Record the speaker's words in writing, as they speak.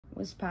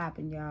What's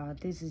poppin', y'all?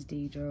 This is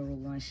Deidre with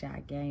One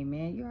Shot Game,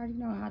 man. You already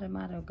know how the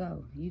motto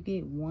go. You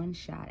get one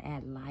shot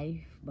at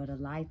life, but a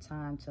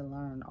lifetime to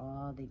learn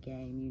all the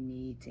game you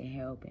need to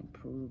help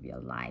improve your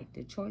life.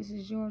 The choice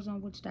is yours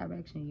on which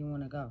direction you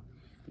want to go.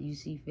 You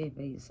see fit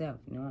for yourself,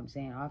 you know what I'm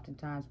saying?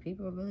 Oftentimes,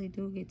 people really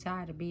do get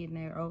tired of being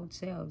their old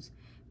selves,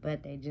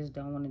 but they just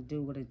don't want to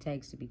do what it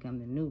takes to become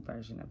the new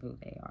version of who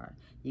they are.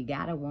 You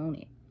gotta want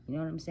it. You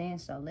know what I'm saying?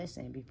 So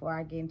listen, before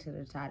I get into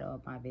the title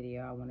of my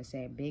video, I want to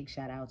say a big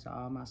shout out to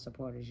all my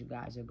supporters. You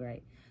guys are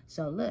great.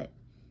 So look,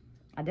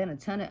 I done a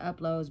ton of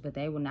uploads, but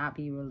they will not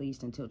be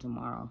released until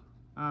tomorrow.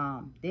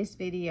 This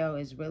video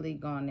is really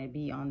going to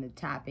be on the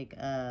topic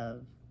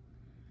of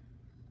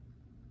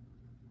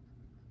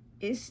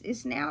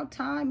it's now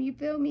time, you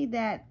feel me,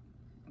 that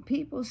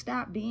people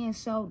stop being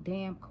so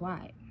damn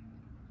quiet.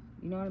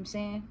 You know what I'm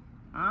saying?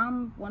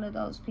 I'm one of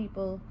those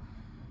people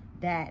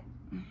that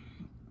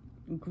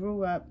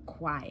grew up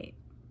quiet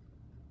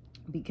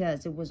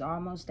because it was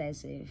almost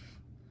as if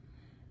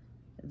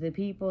the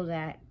people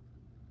that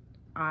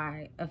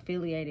I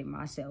affiliated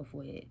myself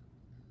with,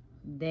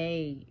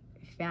 they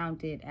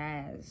found it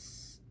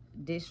as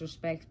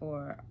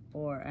disrespectful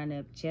or an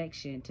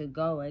objection to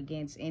go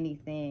against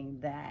anything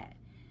that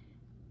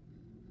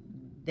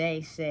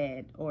they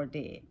said or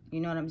did.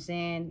 You know what I'm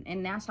saying?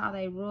 And that's how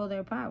they rule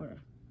their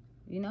power,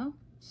 you know?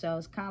 So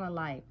it's kind of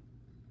like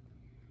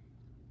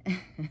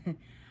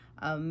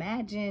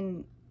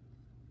imagine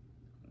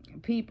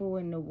people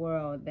in the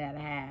world that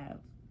have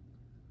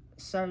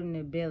certain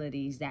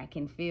abilities that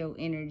can feel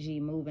energy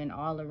moving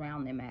all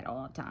around them at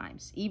all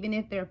times. Even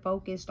if they're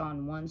focused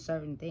on one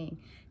certain thing,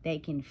 they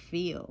can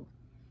feel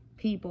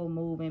people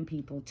moving,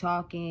 people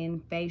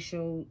talking,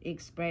 facial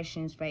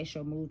expressions,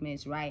 facial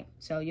movements, right?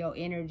 So your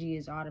energy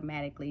is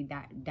automatically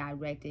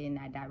directed in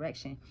that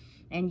direction.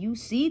 And you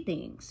see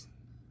things,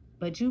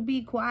 but you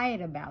be quiet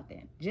about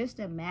them. Just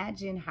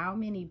imagine how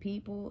many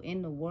people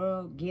in the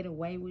world get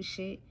away with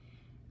shit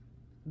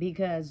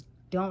because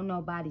don't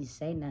nobody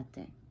say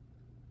nothing.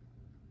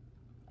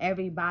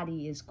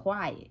 Everybody is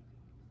quiet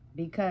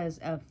because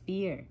of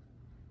fear.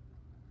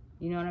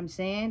 You know what I'm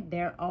saying?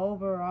 Their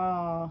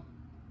overall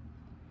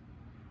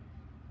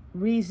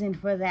reason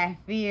for that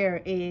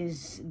fear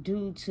is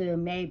due to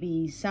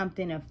maybe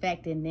something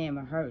affecting them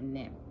or hurting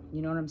them.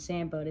 You know what I'm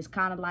saying? But it's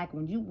kind of like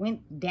when you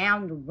went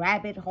down the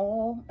rabbit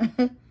hole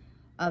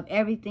of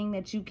everything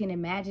that you can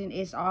imagine,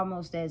 it's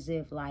almost as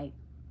if like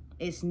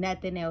it's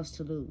nothing else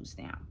to lose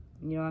now.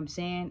 You know what I'm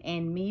saying?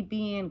 And me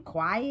being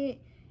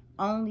quiet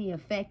only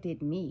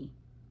affected me.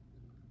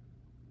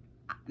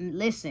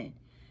 Listen,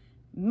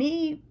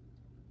 me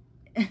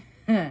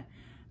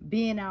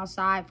being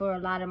outside for a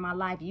lot of my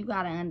life, you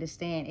got to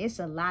understand, it's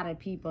a lot of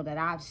people that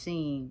I've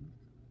seen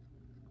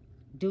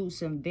do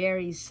some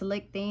very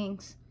slick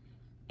things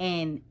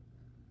and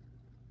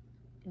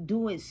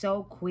do it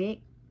so quick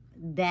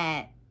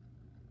that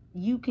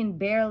you can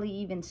barely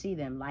even see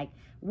them. Like,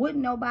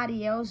 wouldn't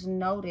nobody else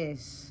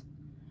notice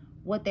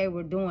what they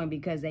were doing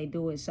because they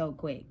do it so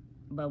quick?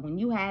 But when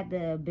you have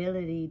the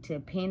ability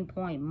to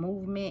pinpoint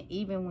movement,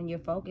 even when you're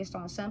focused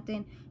on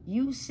something,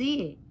 you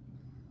see it.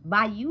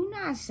 By you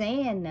not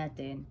saying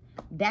nothing,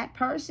 that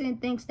person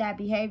thinks that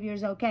behavior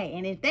is okay.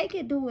 And if they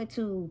could do it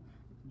to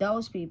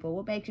those people,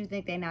 what makes you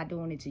think they're not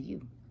doing it to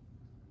you?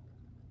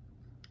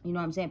 You know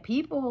what I'm saying?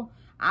 People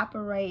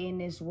operate in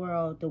this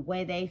world the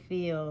way they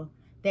feel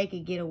they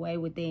could get away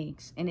with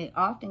things. And it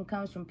often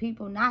comes from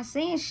people not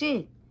saying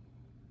shit.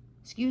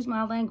 Excuse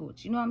my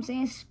language. You know what I'm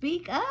saying?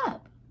 Speak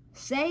up.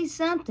 Say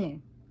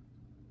something.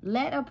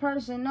 Let a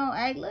person know,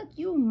 hey, look,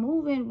 you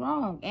moving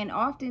wrong. And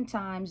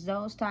oftentimes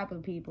those type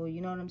of people,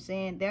 you know what I'm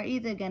saying, they're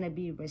either going to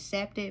be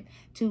receptive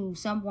to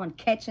someone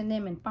catching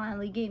them and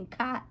finally getting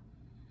caught.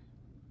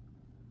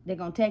 They're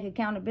going to take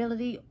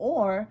accountability,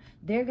 or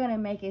they're going to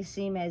make it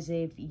seem as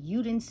if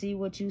you didn't see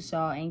what you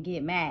saw and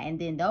get mad. And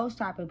then those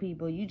type of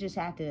people, you just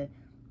have to,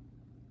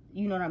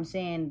 you know what I'm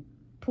saying,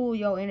 pull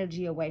your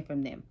energy away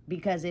from them.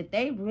 Because if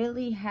they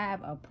really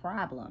have a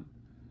problem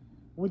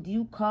with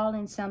you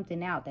calling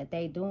something out that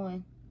they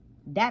doing,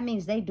 that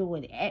means they do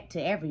it to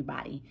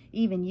everybody,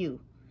 even you.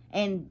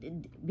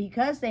 And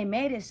because they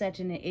made it such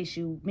an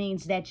issue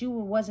means that you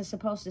wasn't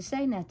supposed to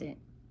say nothing,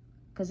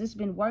 because it's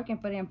been working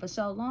for them for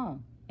so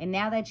long. And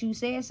now that you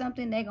said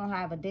something, they're going to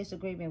have a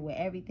disagreement with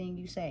everything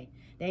you say.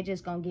 They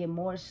just going to get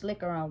more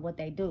slicker on what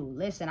they do.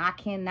 Listen, I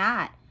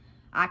cannot,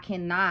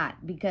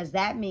 because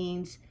that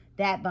means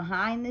that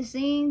behind the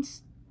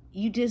scenes,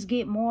 you just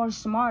get more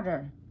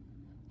smarter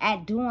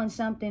at doing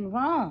something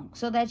wrong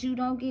so that you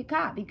don't get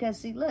caught. Because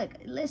see, look,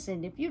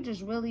 listen, if you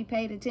just really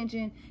paid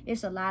attention,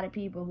 it's a lot of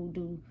people who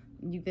do,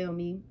 you feel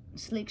me,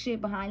 slick shit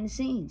behind the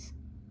scenes.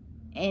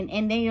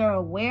 And they are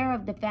aware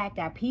of the fact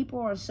that people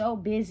are so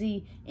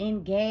busy,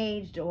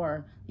 engaged,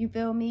 or, you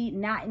feel me,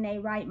 not in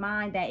their right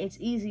mind, that it's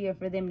easier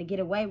for them to get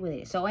away with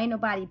it. So ain't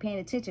nobody paying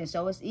attention.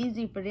 So it's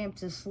easy for them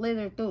to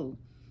slither through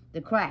the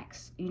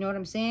cracks. You know what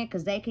I'm saying?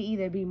 Because they could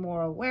either be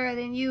more aware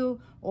than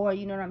you, or,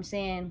 you know what I'm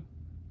saying,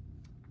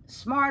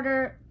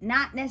 smarter,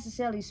 not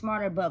necessarily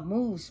smarter, but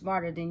move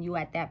smarter than you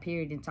at that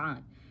period in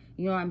time.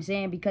 You know what I'm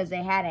saying? Because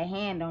they had a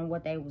hand on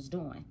what they was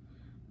doing.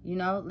 You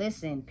know,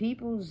 listen,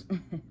 people's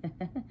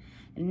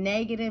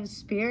negative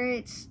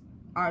spirits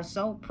are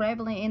so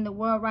prevalent in the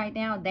world right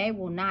now. They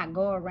will not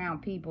go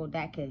around people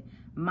that could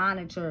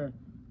monitor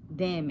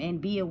them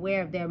and be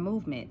aware of their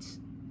movements.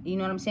 You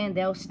know what I'm saying?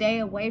 They'll stay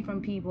away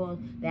from people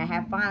that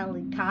have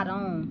finally caught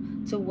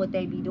on to what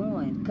they be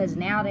doing. Because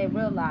now they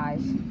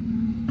realize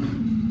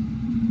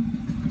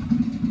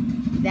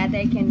that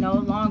they can no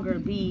longer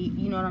be,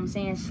 you know what I'm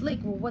saying, slick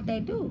with what they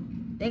do.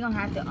 They're going to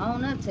have to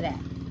own up to that.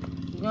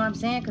 You know what I'm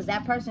saying? Because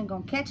that person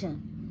going to catch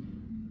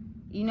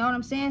them. You know what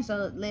I'm saying?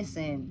 So,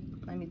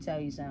 listen, let me tell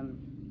you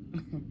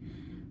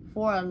something.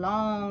 For a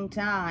long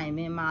time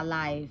in my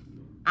life,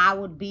 I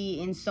would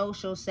be in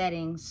social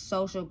settings,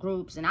 social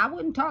groups, and I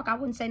wouldn't talk, I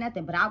wouldn't say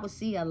nothing, but I would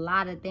see a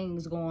lot of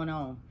things going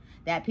on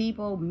that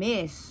people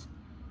miss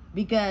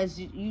because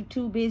you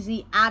too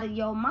busy out of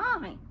your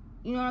mind.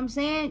 You know what I'm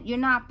saying? You're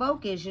not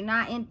focused. You're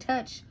not in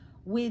touch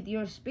with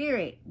your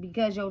spirit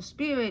because your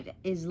spirit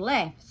is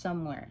left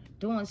somewhere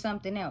doing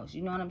something else.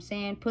 You know what I'm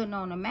saying? Putting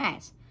on a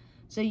mask.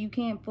 So you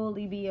can't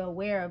fully be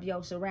aware of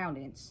your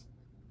surroundings.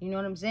 You know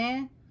what I'm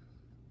saying?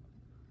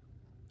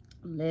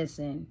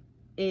 Listen,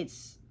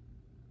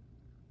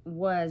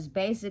 was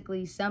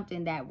basically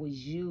something that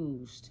was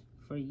used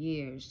for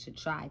years to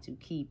try to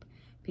keep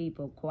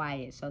people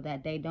quiet so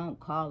that they don't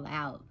call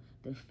out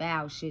the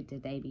foul shit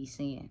that they be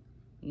seeing.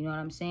 You know what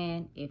I'm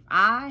saying? If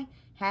I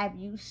have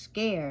you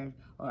scared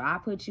or I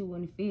put you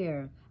in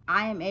fear,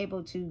 I am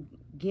able to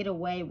get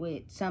away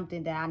with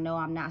something that I know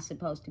I'm not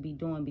supposed to be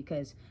doing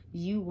because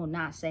you will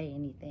not say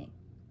anything.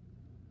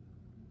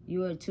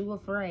 You are too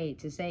afraid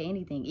to say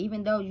anything,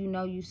 even though you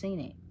know you've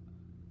seen it.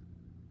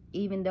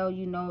 Even though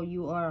you know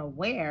you are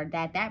aware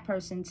that that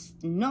person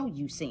know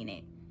you seen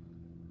it.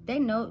 They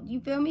know, you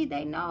feel me?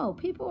 They know.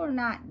 People are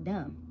not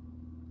dumb.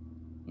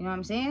 You know what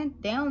I'm saying?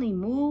 They only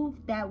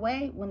move that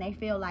way when they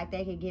feel like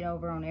they could get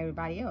over on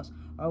everybody else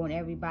or when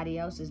everybody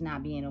else is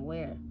not being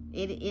aware.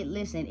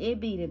 Listen,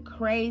 it be the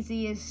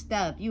craziest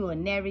stuff you will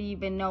never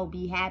even know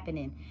be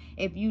happening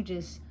if you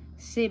just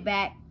sit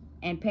back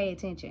and pay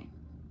attention.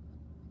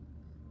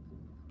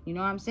 You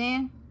know what I'm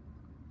saying?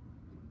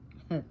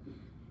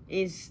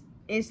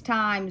 It's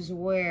times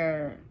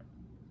where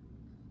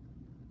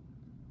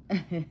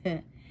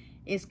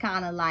it's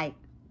kind of like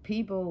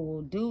people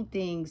will do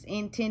things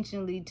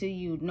intentionally to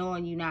you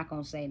knowing you're not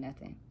going to say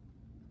nothing.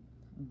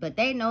 But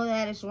they know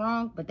that it's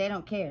wrong, but they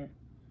don't care.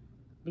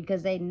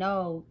 Because they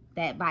know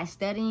that by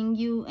studying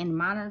you and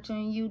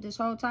monitoring you this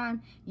whole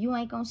time, you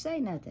ain't going to say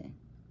nothing.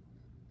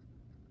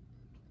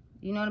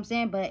 You know what I'm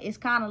saying? But it's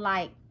kind of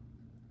like,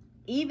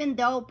 even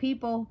though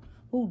people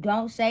who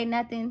don't say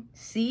nothing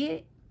see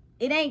it,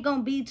 it ain't going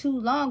to be too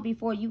long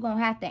before you're going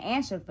to have to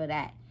answer for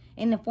that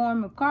in the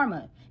form of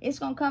karma. It's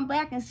going to come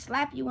back and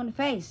slap you in the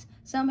face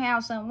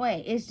somehow, some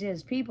way. It's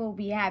just people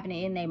be having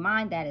it in their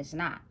mind that it's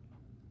not.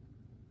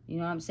 You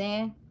know what I'm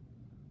saying?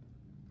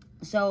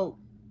 So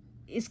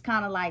it's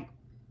kind of like,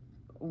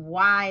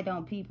 why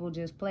don't people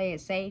just play it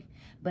safe?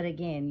 But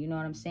again, you know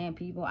what I'm saying?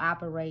 People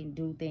operate and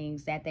do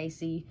things that they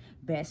see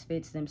best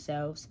fits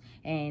themselves.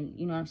 And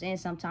you know what I'm saying?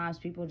 Sometimes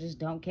people just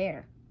don't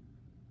care.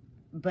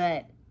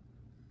 But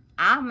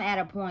I'm at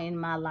a point in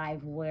my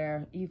life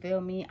where, you feel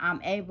me, I'm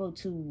able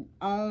to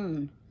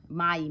own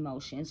my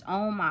emotions,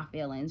 own my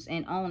feelings,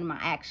 and own my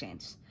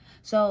actions.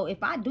 So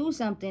if I do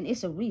something,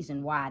 it's a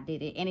reason why I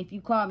did it. And if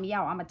you call me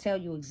out, I'm going to tell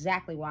you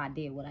exactly why I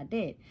did what I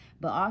did.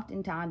 But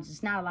oftentimes,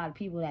 it's not a lot of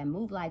people that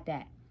move like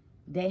that.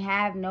 They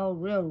have no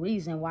real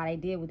reason why they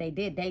did what they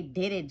did. They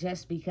did it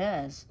just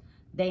because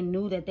they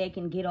knew that they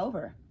can get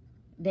over.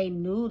 They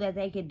knew that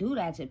they could do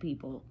that to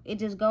people. It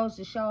just goes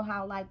to show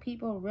how, like,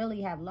 people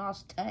really have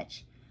lost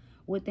touch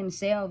with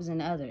themselves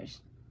and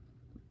others.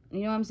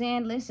 You know what I'm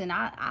saying? Listen,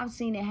 I've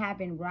seen it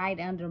happen right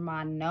under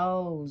my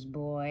nose,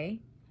 boy.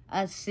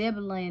 A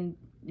sibling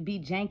be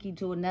janky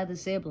to another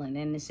sibling,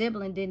 and the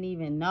sibling didn't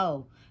even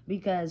know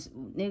because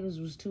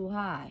niggas was too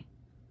high.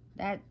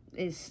 That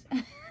is,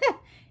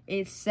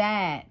 it's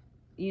sad.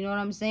 You know what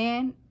I'm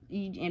saying?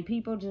 And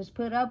people just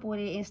put up with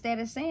it instead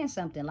of saying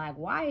something. Like,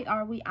 why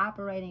are we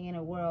operating in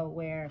a world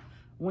where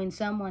when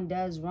someone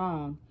does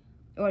wrong,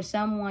 or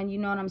someone, you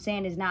know what I'm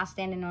saying, is not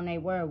standing on their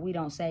word, we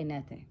don't say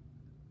nothing?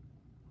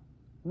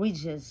 We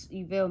just,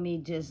 you feel me,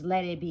 just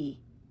let it be.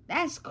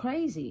 That's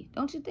crazy.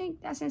 Don't you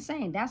think? That's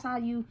insane. That's how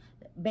you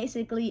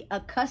basically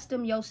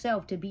accustom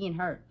yourself to being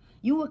hurt.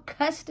 You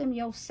accustom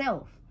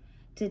yourself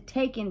to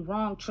taking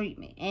wrong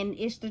treatment. And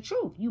it's the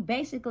truth. You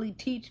basically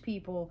teach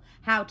people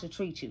how to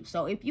treat you.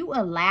 So if you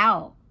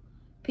allow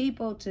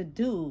people to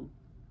do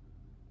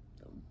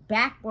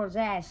backwards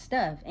ass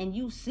stuff and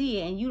you see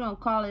it and you don't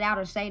call it out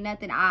or say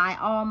nothing, I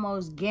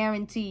almost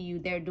guarantee you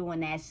they're doing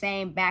that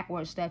same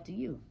backwards stuff to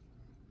you.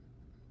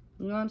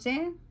 You know what I'm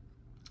saying?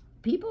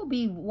 People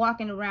be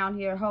walking around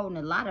here holding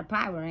a lot of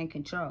power and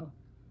control,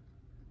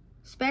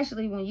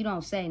 especially when you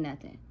don't say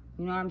nothing.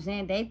 You know what I'm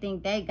saying? They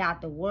think they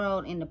got the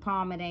world in the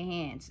palm of their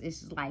hands.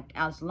 It's like,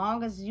 as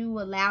long as you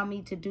allow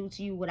me to do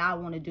to you what I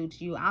want to do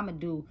to you, I'm going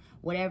to do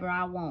whatever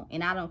I want.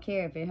 And I don't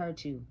care if it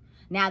hurts you.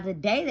 Now, the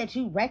day that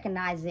you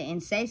recognize it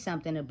and say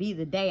something will be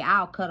the day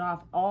I'll cut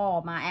off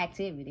all my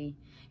activity.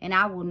 And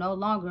I will no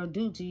longer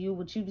do to you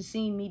what you've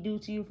seen me do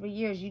to you for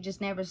years. You just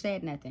never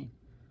said nothing.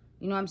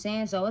 You know what I'm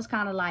saying? So it's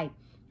kind of like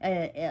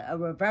a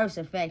reverse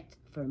effect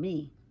for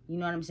me. You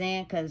know what I'm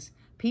saying? Because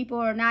people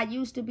are not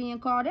used to being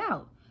called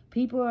out.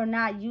 People are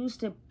not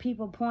used to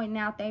people pointing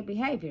out their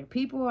behavior.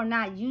 People are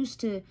not used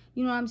to,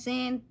 you know what I'm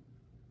saying,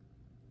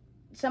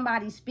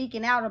 somebody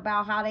speaking out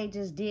about how they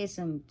just did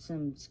some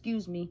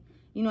excuse me,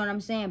 you know what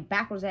I'm saying,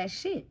 backwards ass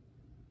shit.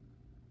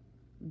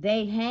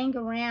 They hang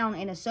around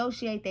and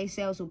associate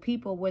themselves with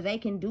people where they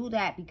can do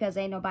that because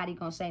ain't nobody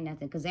gonna say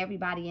nothing, because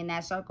everybody in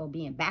that circle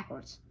being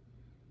backwards.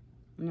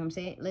 You know what I'm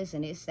saying?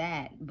 Listen, it's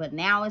sad. But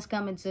now it's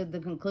coming to the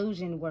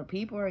conclusion where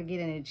people are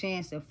getting a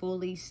chance to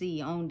fully see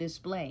on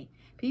display.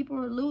 People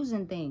are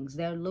losing things.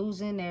 They're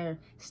losing their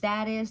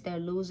status. They're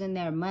losing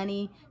their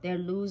money. They're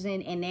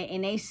losing, and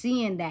they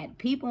seeing that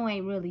people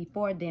ain't really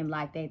for them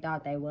like they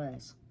thought they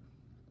was.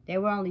 They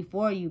were only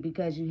for you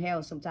because you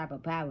held some type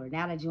of power.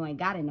 Now that you ain't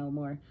got it no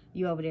more,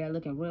 you over there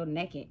looking real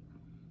naked.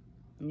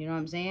 You know what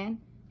I'm saying?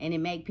 And it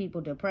make people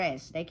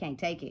depressed. They can't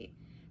take it.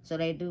 So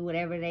they do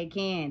whatever they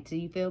can to,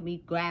 you feel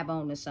me, grab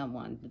on to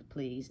someone,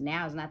 please.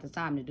 Now is not the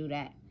time to do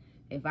that.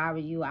 If I were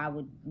you, I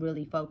would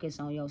really focus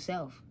on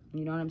yourself.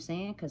 You know what I'm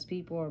saying? Because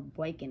people are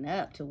waking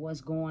up to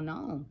what's going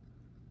on.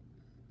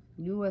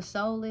 You a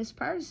soulless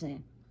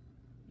person.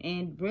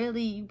 And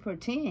really, you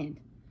pretend.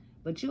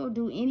 But you'll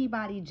do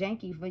anybody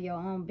janky for your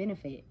own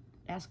benefit.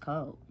 That's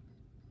cold.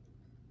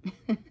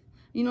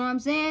 You know what I'm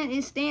saying?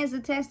 It stands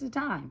the test of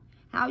time.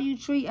 How you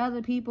treat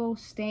other people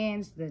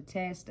stands the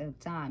test of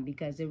time,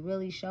 because it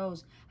really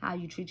shows how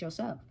you treat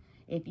yourself.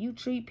 If you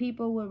treat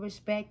people with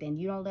respect and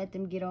you don't let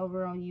them get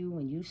over on you,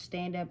 and you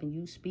stand up and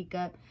you speak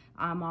up,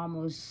 I'm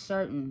almost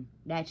certain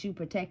that you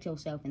protect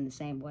yourself in the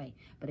same way.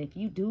 But if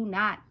you do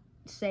not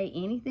say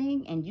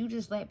anything and you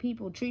just let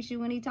people treat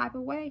you any type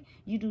of way,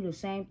 you do the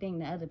same thing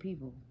to other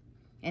people.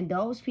 And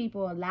those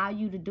people allow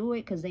you to do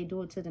it because they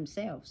do it to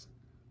themselves.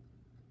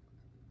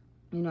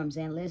 You know what I'm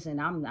saying? Listen,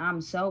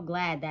 I'm so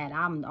glad that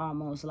I'm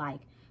almost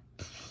like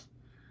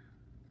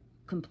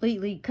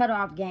completely cut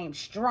off game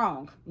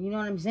strong. You know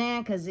what I'm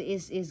saying? Because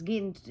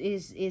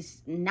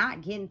it's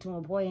not getting to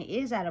a point. It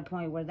is at a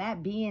point where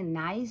that being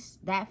nice,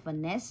 that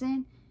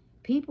finessing,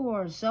 people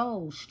are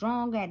so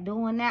strong at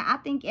doing that. I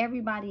think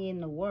everybody in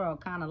the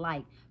world kind of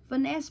like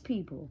finesse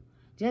people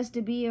just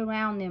to be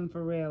around them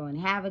for real and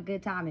have a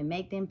good time and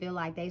make them feel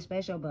like they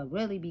special, but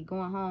really be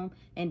going home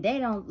and they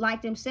don't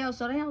like themselves,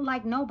 so they don't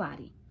like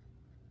nobody.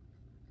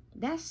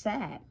 That's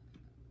sad.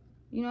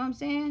 You know what I'm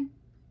saying?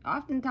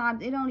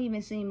 Oftentimes, it don't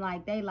even seem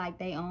like they like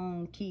their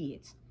own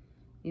kids.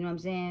 You know what I'm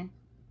saying?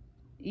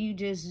 You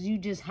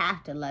just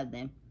have to love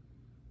them.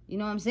 You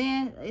know what I'm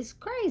saying? It's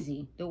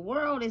crazy. The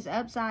world is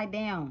upside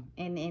down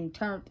and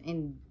turned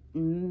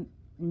in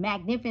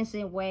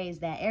magnificent ways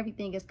that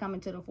everything is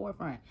coming to the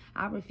forefront.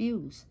 I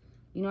refuse.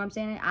 You know what I'm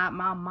saying?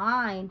 My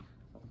mind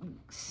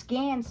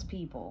scans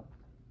people.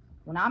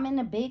 When I'm in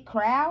a big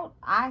crowd,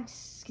 I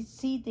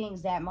see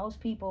things that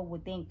most people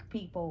would think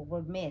people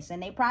would miss.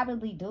 And they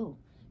probably do,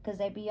 because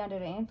they be under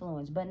the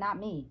influence. But not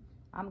me.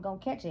 I'm going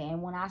to catch it.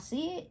 And when I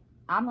see it,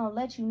 I'm going to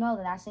let you know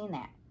that I seen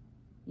that.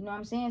 You know what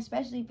I'm saying?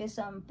 Especially if it's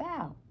something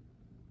foul.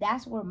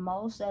 That's where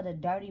most of the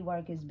dirty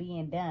work is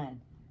being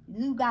done.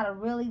 You got to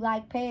really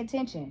like pay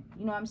attention.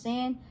 You know what I'm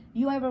saying?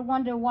 You ever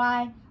wonder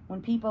why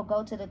when people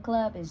go to the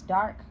club it's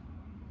dark?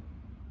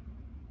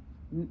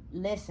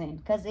 Listen,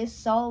 because there's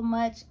so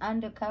much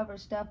undercover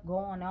stuff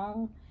going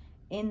on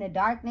in the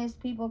darkness,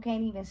 people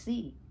can't even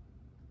see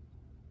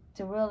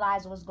to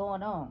realize what's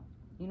going on.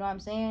 You know what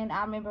I'm saying?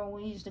 I remember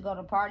when we used to go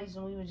to parties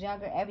when we was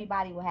younger,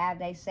 everybody would have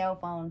their cell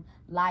phone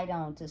light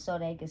on so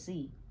they could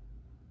see.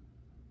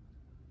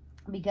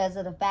 Because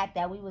of the fact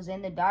that we was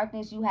in the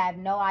darkness, you have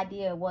no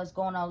idea what's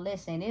going on.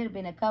 Listen, it had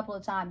been a couple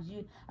of times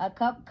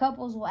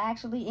couples were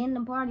actually in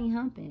the party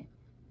humping.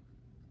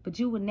 But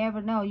you would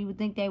never know. You would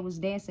think they was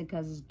dancing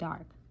because it's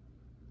dark.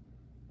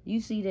 You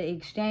see the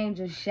exchange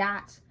of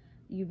shots,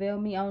 you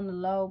feel me, on the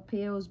low,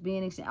 pills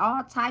being exchanged,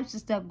 all types of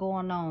stuff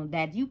going on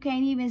that you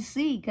can't even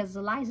see because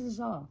the lights is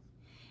off.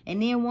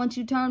 And then once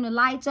you turn the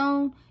lights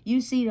on,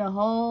 you see the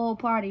whole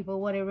party for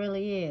what it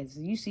really is.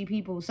 You see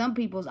people, some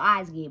people's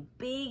eyes get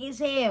big as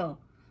hell.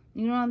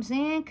 You know what I'm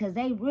saying? Because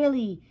they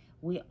really,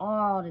 with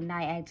all the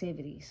night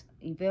activities,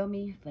 you feel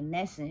me,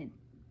 finessing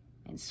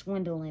and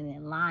swindling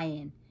and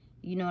lying.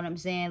 You know what I'm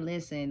saying?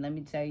 Listen, let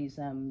me tell you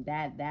something.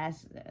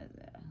 That's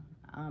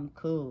I'm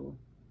cool.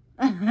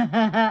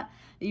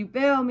 You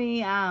feel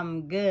me?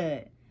 I'm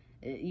good.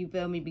 You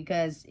feel me?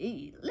 Because,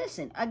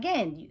 listen,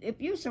 again,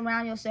 if you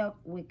surround yourself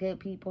with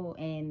good people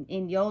and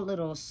in your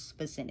little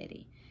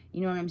vicinity, you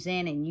know what I'm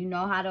saying? And you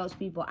know how those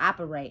people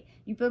operate.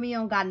 You feel me? You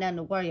don't got nothing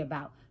to worry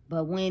about.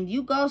 But when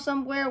you go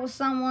somewhere with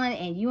someone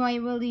and you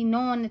ain't really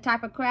knowing the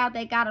type of crowd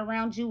they got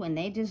around you and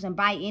they just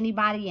invite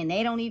anybody and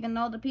they don't even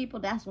know the people,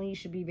 that's when you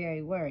should be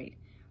very worried.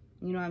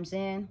 You know what I'm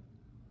saying?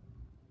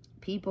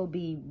 People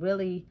be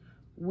really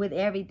with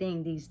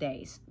everything these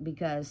days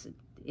because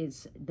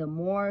it's the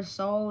more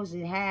souls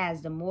it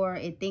has, the more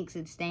it thinks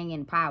it's staying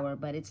in power,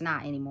 but it's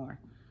not anymore.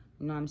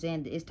 You know what I'm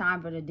saying? It's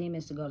time for the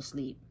demons to go to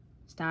sleep.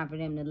 It's time for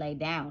them to lay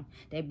down.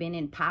 They've been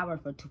in power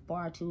for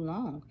far too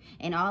long.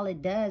 And all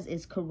it does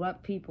is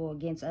corrupt people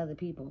against other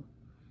people.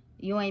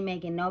 You ain't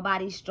making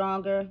nobody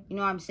stronger. You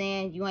know what I'm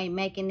saying? You ain't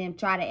making them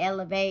try to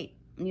elevate.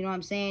 You know what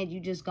I'm saying? You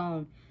just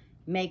gonna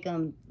make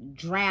them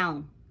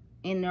drown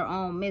in their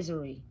own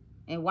misery.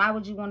 And why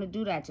would you want to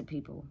do that to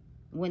people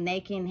when they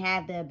can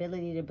have the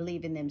ability to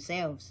believe in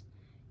themselves?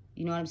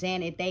 You know what I'm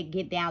saying? If they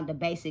get down the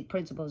basic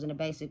principles and the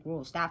basic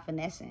rules, stop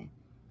finessing.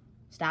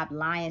 Stop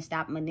lying,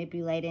 stop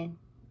manipulating.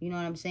 You know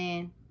what I'm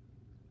saying?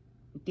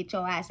 Get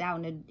your ass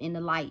out in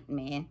the light,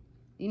 man.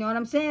 You know what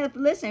I'm saying?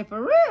 Listen,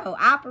 for real,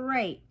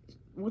 operate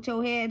with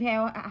your head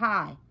held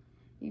high.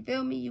 You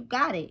feel me? You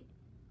got it.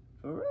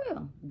 For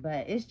real.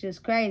 But it's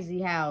just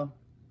crazy how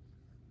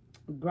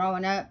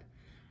growing up,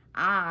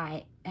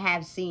 I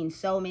have seen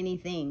so many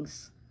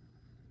things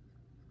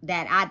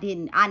that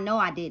I know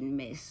I didn't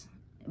miss.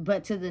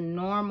 But to the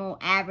normal,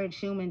 average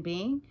human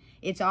being,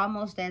 it's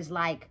almost as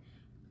like,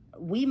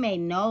 we may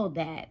know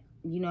that,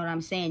 you know what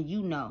I'm saying,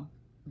 you know,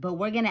 but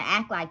we're going to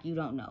act like you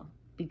don't know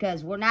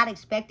because we're not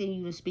expecting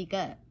you to speak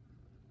up.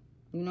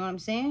 You know what I'm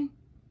saying?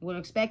 We're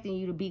expecting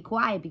you to be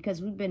quiet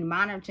because we've been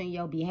monitoring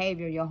your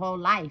behavior your whole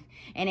life.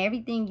 And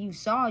everything you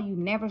saw, you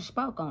never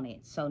spoke on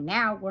it. So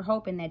now we're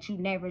hoping that you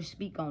never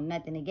speak on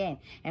nothing again.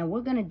 And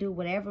we're going to do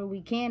whatever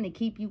we can to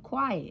keep you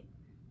quiet.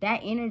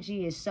 That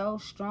energy is so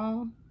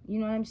strong. You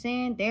know what I'm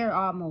saying? They're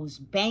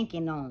almost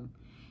banking on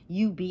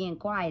you being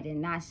quiet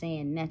and not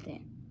saying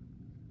nothing.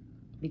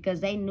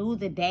 Because they knew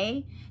the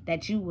day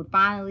that you would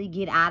finally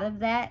get out of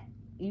that,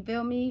 you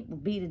feel me,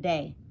 would be the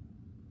day.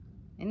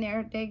 And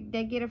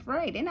they get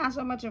afraid. They're not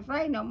so much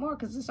afraid no more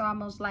because it's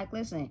almost like,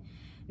 listen,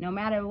 no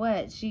matter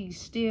what, she's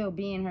still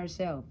being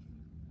herself.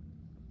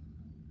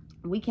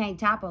 We can't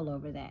topple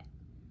over that.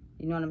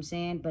 You know what I'm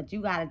saying? But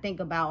you got to think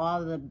about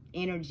all the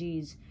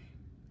energies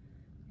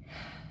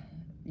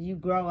you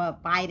grow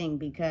up fighting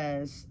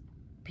because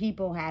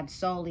people have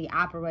solely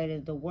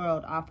operated the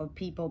world off of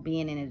people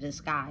being in a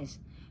disguise.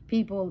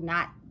 People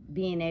not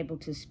being able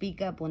to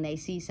speak up when they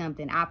see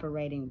something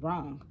operating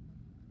wrong.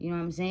 You know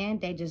what I'm saying?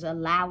 They just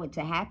allow it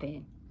to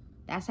happen.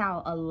 That's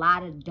how a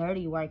lot of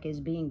dirty work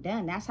is being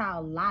done. That's how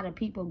a lot of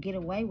people get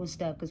away with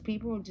stuff because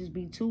people will just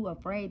be too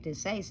afraid to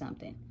say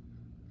something.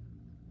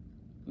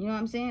 You know what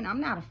I'm saying?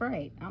 I'm not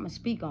afraid. I'm going to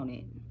speak on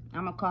it.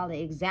 I'm going to call it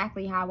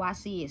exactly how I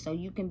see it so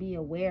you can be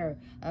aware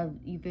of,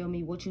 you feel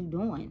me, what you're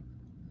doing.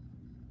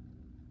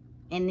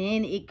 And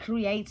then it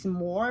creates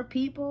more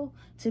people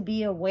to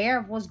be aware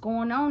of what's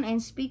going on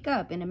and speak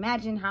up. And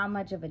imagine how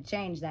much of a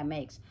change that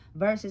makes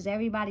versus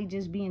everybody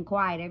just being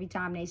quiet every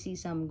time they see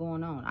something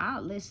going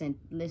on.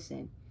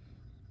 Listen.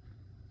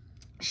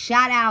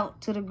 Shout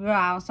out to the girl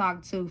I was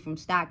talking to from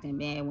Stockton,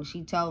 man, when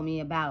she told me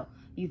about,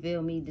 you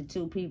feel me, the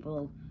two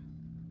people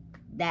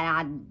that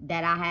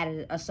I had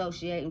an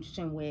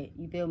association with,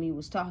 you feel me,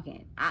 was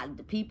talking.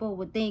 The people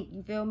would think,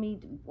 you feel me,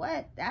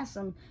 what?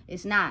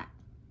 It's not.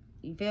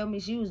 You feel me?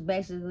 She was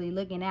basically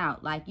looking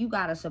out. Like, you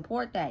got to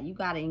support that. You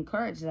got to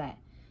encourage that.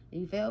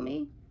 You feel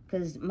me?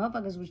 Because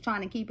motherfuckers was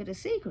trying to keep it a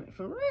secret.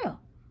 For real.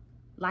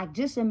 Like,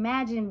 just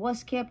imagine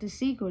what's kept a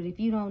secret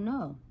if you don't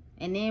know.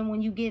 And then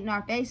when you get in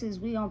our faces,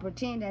 we don't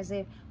pretend as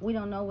if we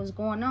don't know what's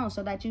going on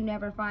so that you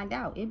never find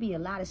out. It'd be a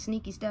lot of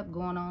sneaky stuff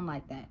going on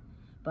like that.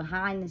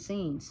 Behind the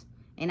scenes.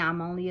 And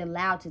I'm only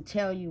allowed to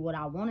tell you what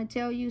I want to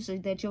tell you so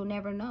that you'll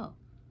never know.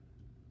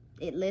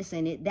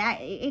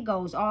 It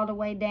goes all the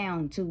way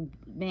down to,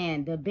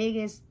 man, the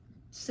biggest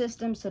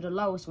systems to the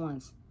lowest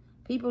ones.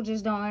 People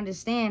just don't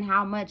understand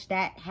how much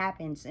that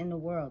happens in the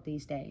world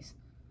these days.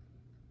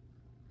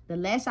 The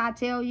less I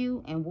tell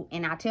you,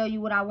 and I tell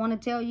you what I want to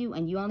tell you,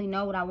 and you only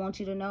know what I want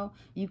you to know,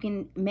 you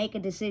can make a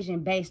decision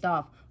based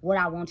off what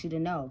I want you to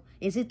know.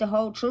 Is it the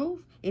whole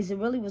truth? Is it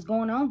really what's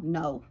going on?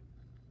 No.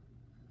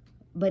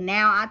 But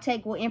now I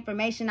take what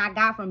information I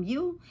got from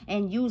you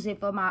and use it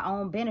for my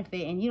own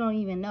benefit. And you don't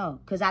even know.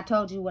 Because I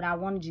told you what I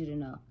wanted you to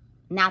know.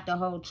 Not the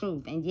whole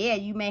truth. And yeah,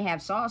 you may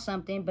have saw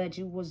something, but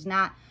you was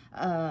not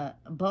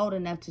bold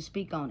enough to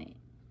speak on it.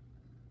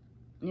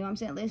 You know what I'm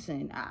saying?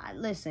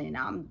 Listen,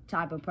 I'm the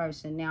type of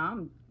person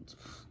now.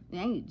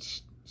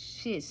 Ain't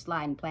shit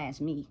sliding past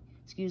me.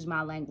 Excuse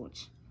my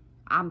language.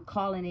 I'm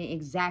calling it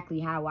exactly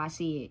how I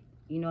see it.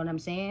 You know what I'm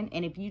saying?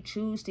 And if you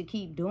choose to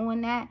keep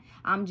doing that,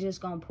 I'm just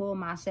going to pull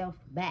myself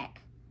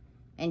back.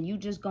 And you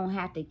just going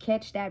to have to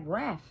catch that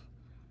breath.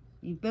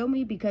 You feel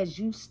me? Because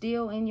you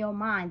still in your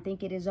mind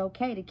think it is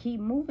okay to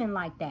keep moving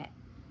like that.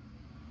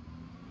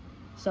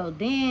 So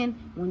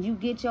then when you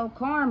get your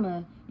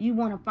karma, you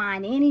want to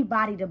find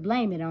anybody to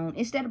blame it on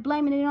instead of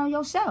blaming it on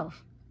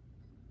yourself.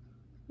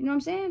 You know what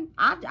I'm saying?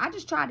 I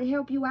just try to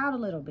help you out a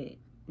little bit.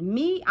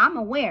 Me, I'm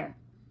aware.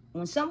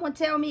 When someone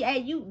tell me,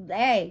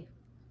 hey,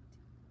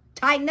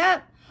 tighten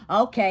up.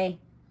 Okay.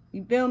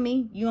 You feel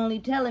me? You only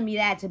telling me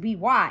that to be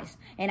wise.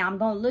 And I'm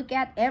going to look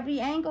at every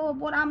angle of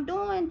what I'm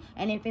doing.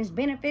 And if it's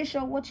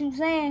beneficial, what you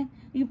saying,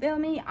 you feel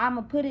me? I'm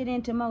going to put it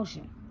into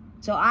motion.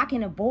 So I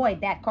can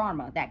avoid that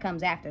karma that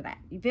comes after that.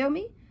 You feel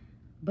me?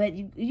 But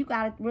you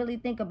got to really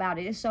think about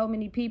it. There's so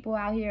many people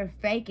out here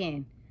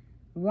faking,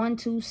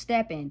 1-2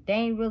 stepping. They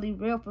ain't really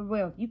real for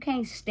real. If you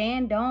can't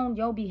stand on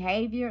your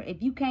behavior,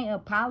 if you can't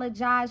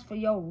apologize for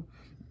your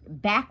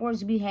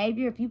backwards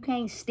behavior, if you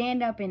can't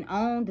stand up and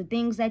own the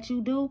things that you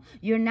do,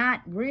 you're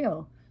not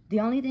real. The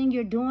only thing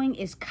you're doing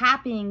is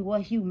copying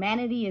what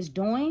humanity is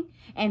doing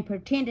and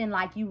pretending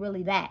like you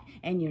really that,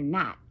 and you're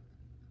not.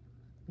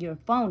 You're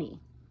phony.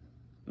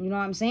 You know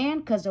what I'm saying?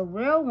 Because a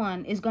real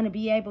one is going to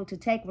be able to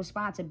take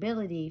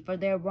responsibility for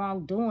their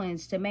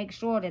wrongdoings to make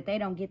sure that they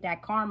don't get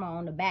that karma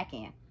on the back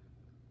end.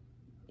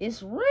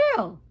 It's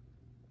real.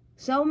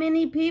 So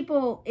many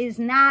people is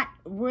not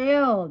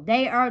real.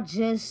 They are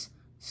just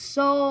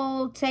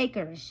soul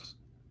takers.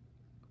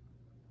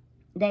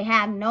 They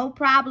have no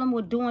problem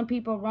with doing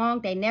people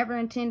wrong. They never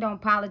intend on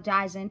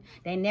apologizing.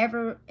 They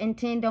never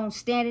intend on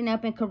standing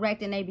up and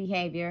correcting their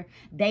behavior.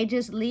 They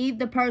just leave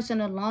the person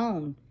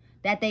alone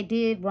that they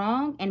did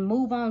wrong and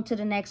move on to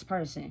the next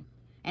person.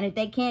 And if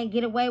they can't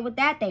get away with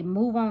that, they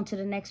move on to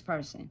the next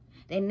person.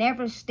 They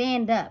never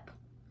stand up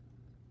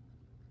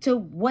to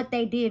what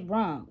they did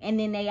wrong. And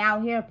then they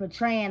out here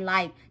portraying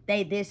like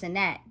they this and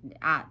that.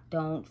 I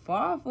don't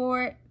fall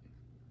for it.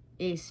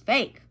 It's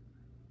fake.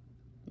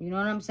 You know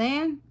what I'm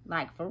saying?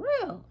 Like, for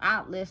real.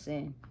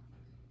 Listen.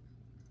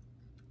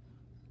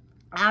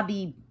 I'll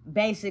be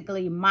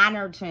basically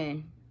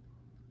monitoring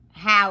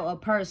how a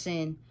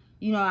person,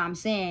 you know what I'm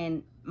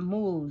saying,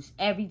 moves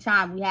every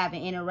time we have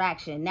an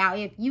interaction. Now,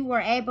 if you were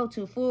able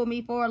to fool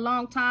me for a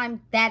long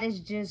time, that is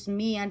just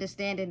me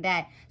understanding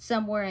that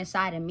somewhere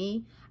inside of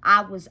me,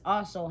 I was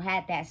also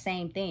had that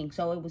same thing.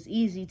 So it was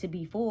easy to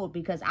be fooled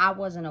because I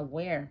wasn't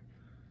aware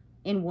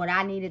in what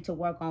I needed to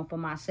work on for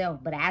myself.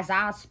 But as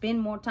I spend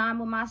more time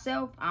with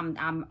myself,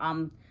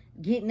 I'm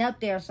getting up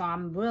there, so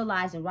I'm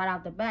realizing right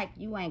out the back,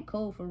 you ain't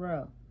cool for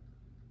real.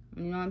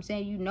 You know what I'm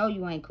saying? You know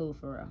you ain't cool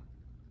for real.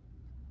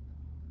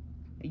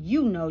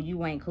 You know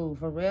you ain't cool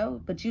for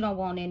real, but you don't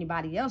want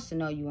anybody else to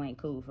know you ain't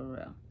cool for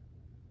real.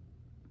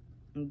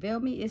 You feel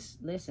me?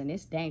 Listen,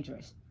 it's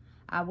dangerous.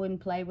 I wouldn't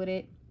play with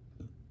it.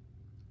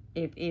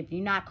 If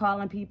you're not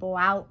calling people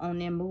out on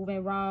them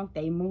moving wrong,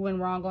 they moving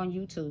wrong on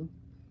you too.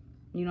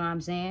 You know what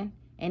I'm saying?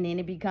 And then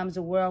it becomes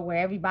a world where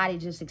everybody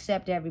just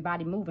accept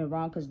everybody moving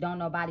wrong because don't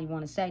nobody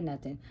want to say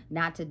nothing.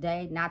 Not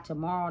today, not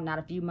tomorrow, not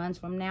a few months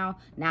from now,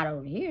 not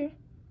over here.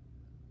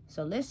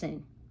 So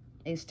listen,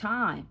 it's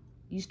time.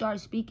 You start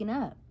speaking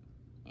up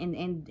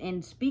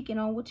and speaking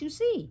on what you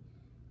see.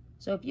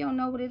 So if you don't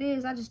know what it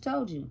is, I just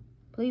told you.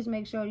 Please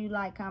make sure you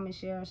like, comment,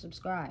 share, and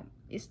subscribe.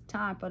 It's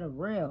time for the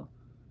real.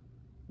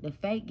 The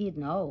fake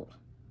getting old.